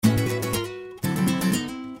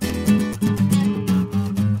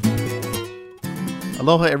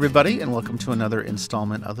Aloha, everybody, and welcome to another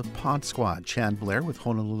installment of the Pod Squad. Chad Blair with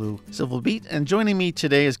Honolulu Civil Beat, and joining me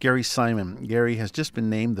today is Gary Simon. Gary has just been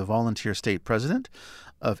named the Volunteer State President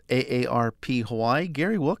of AARP Hawaii.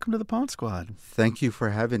 Gary, welcome to the Pod Squad. Thank you for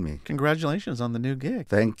having me. Congratulations on the new gig.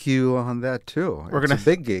 Thank you on that, too. It's a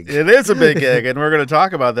big gig. It is a big gig, and we're going to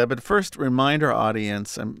talk about that. But first, remind our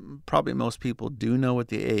audience, and probably most people do know what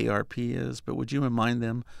the AARP is, but would you remind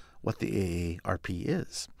them what the AARP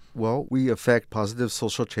is? Well, we affect positive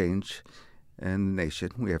social change in the nation.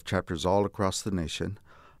 We have chapters all across the nation.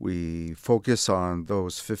 We focus on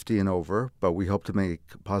those 50 and over, but we hope to make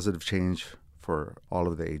positive change for all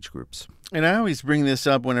of the age groups. And I always bring this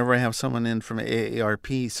up whenever I have someone in from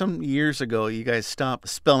AARP. Some years ago, you guys stopped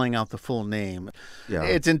spelling out the full name. Yeah.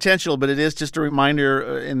 It's intentional, but it is just a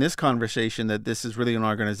reminder in this conversation that this is really an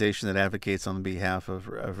organization that advocates on behalf of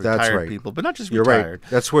retired people, but not just You're retired.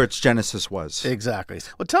 Right. That's where its genesis was. Exactly.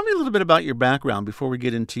 Well, tell me a little bit about your background before we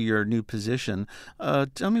get into your new position.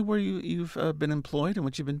 Tell me where you've been employed and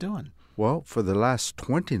what you've been doing. Well, for the last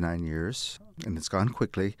 29 years, and it's gone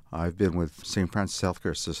quickly, I've been with St. Francis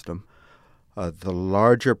Healthcare System. The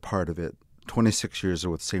larger part of it, 26 years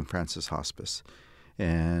with St. Francis Hospice.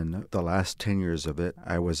 And the last 10 years of it,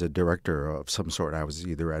 I was a director of some sort. I was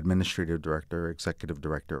either administrative director or executive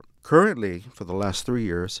director. Currently, for the last 3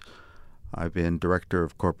 years, I've been director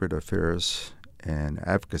of corporate affairs and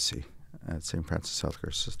advocacy at St. Francis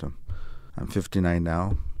Healthcare System. I'm 59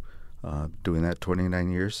 now, doing that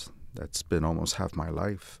 29 years. That's been almost half my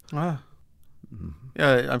life. Ah.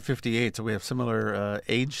 Yeah, I'm 58, so we have similar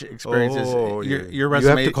age experiences. Oh, your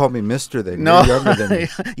resume, you have to call me Mr. then. No, You're younger than me.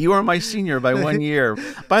 You are my senior by 1 year.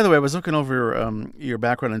 By the way, I was looking over your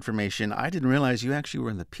background information. I didn't realize you actually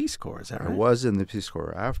were in the Peace Corps. Is that right? I was in the Peace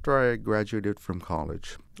Corps after I graduated from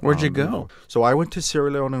college. Where'd you go? So I went to Sierra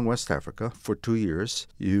Leone in West Africa for 2 years.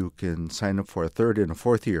 You can sign up for a third and a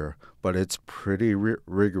fourth year, but it's pretty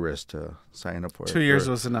rigorous to sign up for. 2 years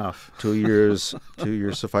was enough. 2 years, 2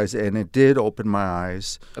 years suffice, and it did open my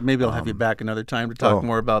eyes. Maybe I'll have you back another time to talk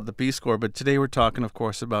more about the Peace Corps. But today we're talking, of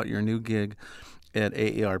course, about your new gig at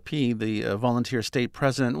AARP, the Volunteer State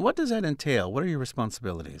President. What does that entail? What are your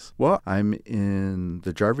responsibilities? Well, I'm in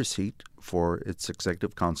the driver's seat for its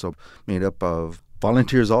executive council, made up of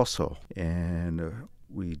volunteers also, and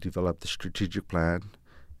we developed the strategic plan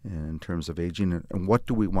in terms of aging and what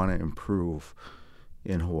do we want to improve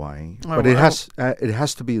in Hawaii. But it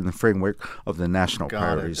has to be in the framework of the national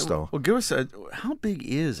priorities, though. Well, give us how big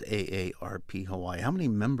is AARP Hawaii? How many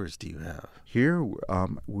members do you have? Here,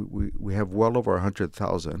 we have well over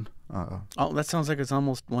 100,000. That sounds like it's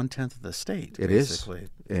almost 1/10 of the state. It basically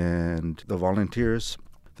is. And the volunteers,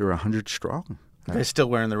 they're 100 strong. They're still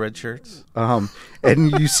wearing the red shirts?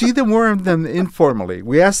 And you see them wearing them informally.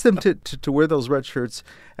 We ask them to wear those red shirts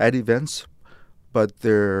at events, but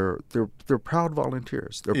they're proud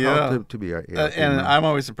volunteers. They're proud to be and I'm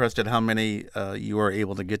always impressed at how many you are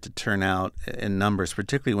able to get to turn out in numbers,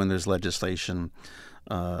 particularly when there's legislation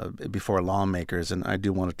before lawmakers, and I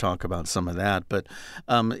do want to talk about some of that. But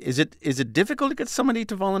is it difficult to get somebody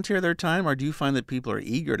to volunteer their time, or do you find that people are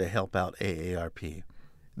eager to help out AARP?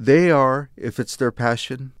 They are, if it's their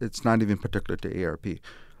passion. It's not even particular to AARP.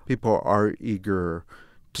 People are eager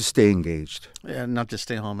to stay engaged. Yeah, not just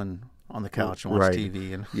stay home and on the couch and watch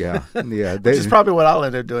TV. And yeah. Which is probably what I'll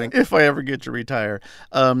end up doing if I ever get to retire.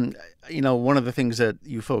 One of the things that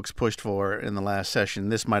you folks pushed for in the last session,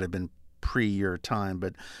 this might have been pre your time,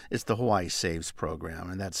 but it's the Hawaii Saves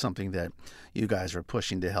program, and that's something that you guys are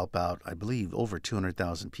pushing to help out, I believe, over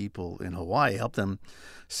 200,000 people in Hawaii, help them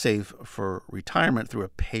save for retirement through a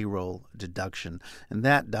payroll deduction. And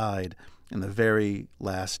that died in the very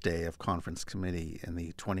last day of conference committee in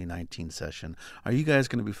the 2019 session. Are you guys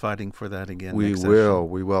going to be fighting for that again next session?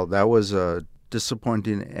 We will. That was a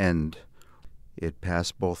disappointing end. It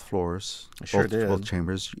passed both floors, both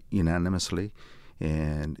chambers unanimously.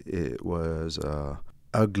 And it was an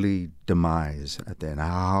ugly demise at the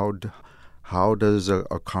end. How does a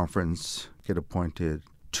conference get appointed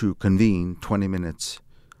to convene 20 minutes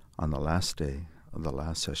on the last day of the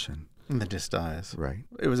last session? And it just dies. Right.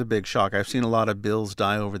 It was a big shock. I've seen a lot of bills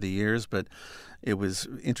die over the years, but it was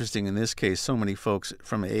interesting in this case. So many folks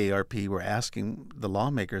from AARP were asking the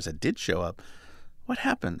lawmakers that did show up, what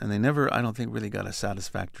happened? And they never, I don't think, really got a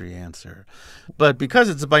satisfactory answer. But because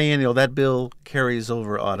it's a biennial, that bill carries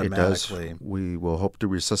over automatically. It does. We will hope to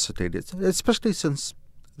resuscitate it, especially since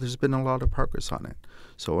there's been a lot of progress on it.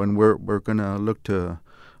 So, and we're going to look to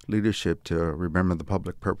leadership to remember the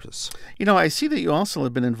public purpose. You know, I see that you also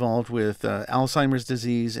have been involved with Alzheimer's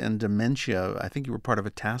disease and dementia. I think you were part of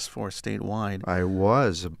a task force statewide. I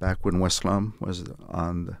was back when West Lum was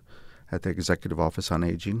on at the Executive Office on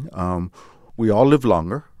Aging. We all live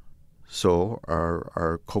longer, so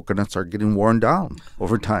our coconuts are getting worn down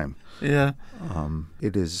over time. Yeah.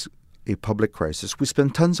 It is a public crisis. We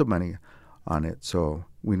spend tons of money on it, so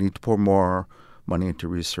we need to pour more money into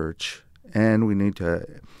research, and we need to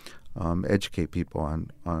educate people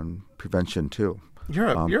on prevention too.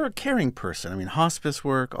 You're a caring person. I mean, hospice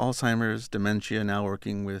work, Alzheimer's, dementia, now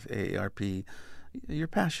working with AARP. You're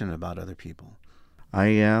passionate about other people. I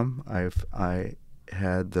am. I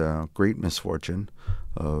had the great misfortune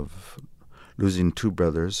of losing two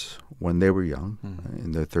brothers when they were young,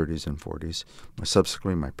 in their 30s and 40s.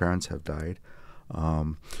 Subsequently, my parents have died.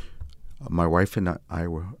 My wife and I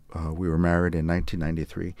we were married in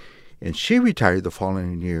 1993, and she retired the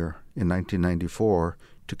following year in 1994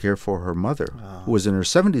 to care for her mother, who was in her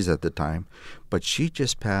 70s at the time, but she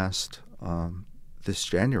just passed this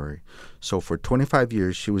January. So for 25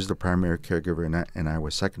 years, she was the primary caregiver, and I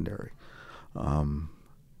was secondary.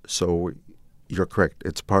 So you're correct.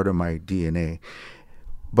 It's part of my DNA.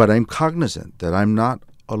 But I'm cognizant that I'm not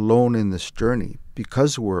alone in this journey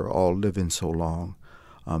because we're all living so long.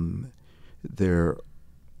 There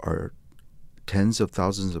are tens of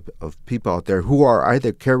thousands of people out there who are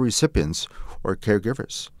either care recipients or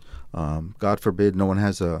caregivers. God forbid no one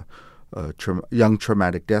has a young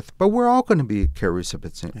traumatic death, but we're all going to be care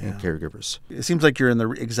recipients and caregivers. It seems like you're in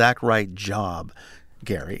the exact right job,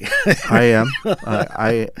 Gary. I am.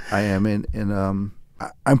 I am. And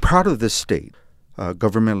I'm proud of this state.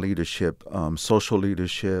 Government leadership, social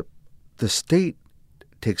leadership. The state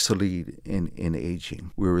takes the lead in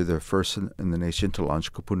aging. We were the first in the nation to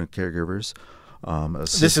launch Kapuna Caregivers.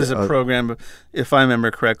 This is a program, if I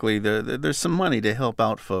remember correctly, there's some money to help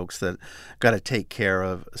out folks that got to take care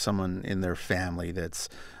of someone in their family that's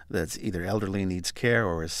either elderly, needs care,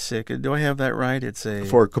 or is sick. Do I have that right? It's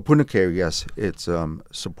for Kapuna Care, yes. It's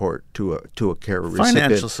support to a care recipient.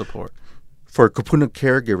 Financial support. For Kapuna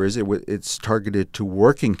caregivers, it's targeted to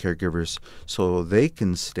working caregivers so they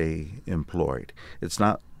can stay employed. It's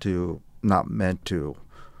not meant to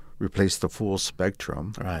replace the full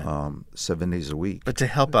spectrum, right. 7 days a week. But to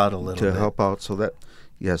help out a little bit. To help out so that,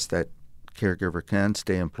 yes, that caregiver can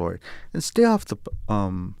stay employed and stay off the,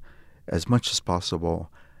 as much as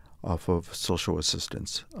possible, off of social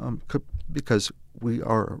assistance. Because we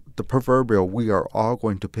are all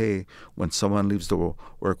going to pay when someone leaves the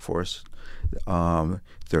workforce.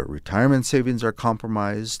 Their retirement savings are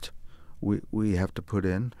compromised. We have to put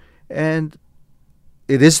in. And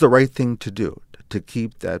it is the right thing to do, to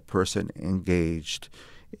keep that person engaged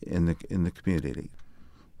in the community.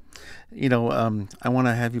 You know, I want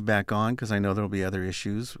to have you back on because I know there will be other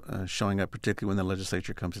issues showing up, particularly when the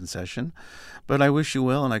legislature comes in session. But I wish you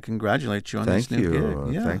well, and I congratulate you on this new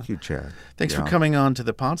gig. Yeah. Thank you, Chad. Thanks for coming on to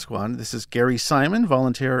the Pod Squad. This is Gary Simon,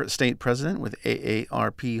 volunteer state president with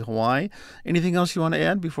AARP Hawaii. Anything else you want to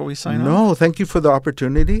add before we sign off? No, thank you for the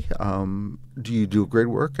opportunity. You do great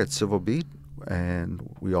work at Civil Beat,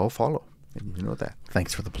 and we all follow. And you know that.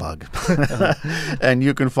 Thanks for the plug. And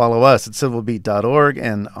you can follow us at civilbeat.org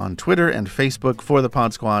and on Twitter and Facebook for the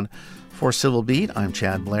Pod Squad. For Civil Beat, I'm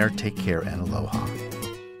Chad Blair. Take care and aloha.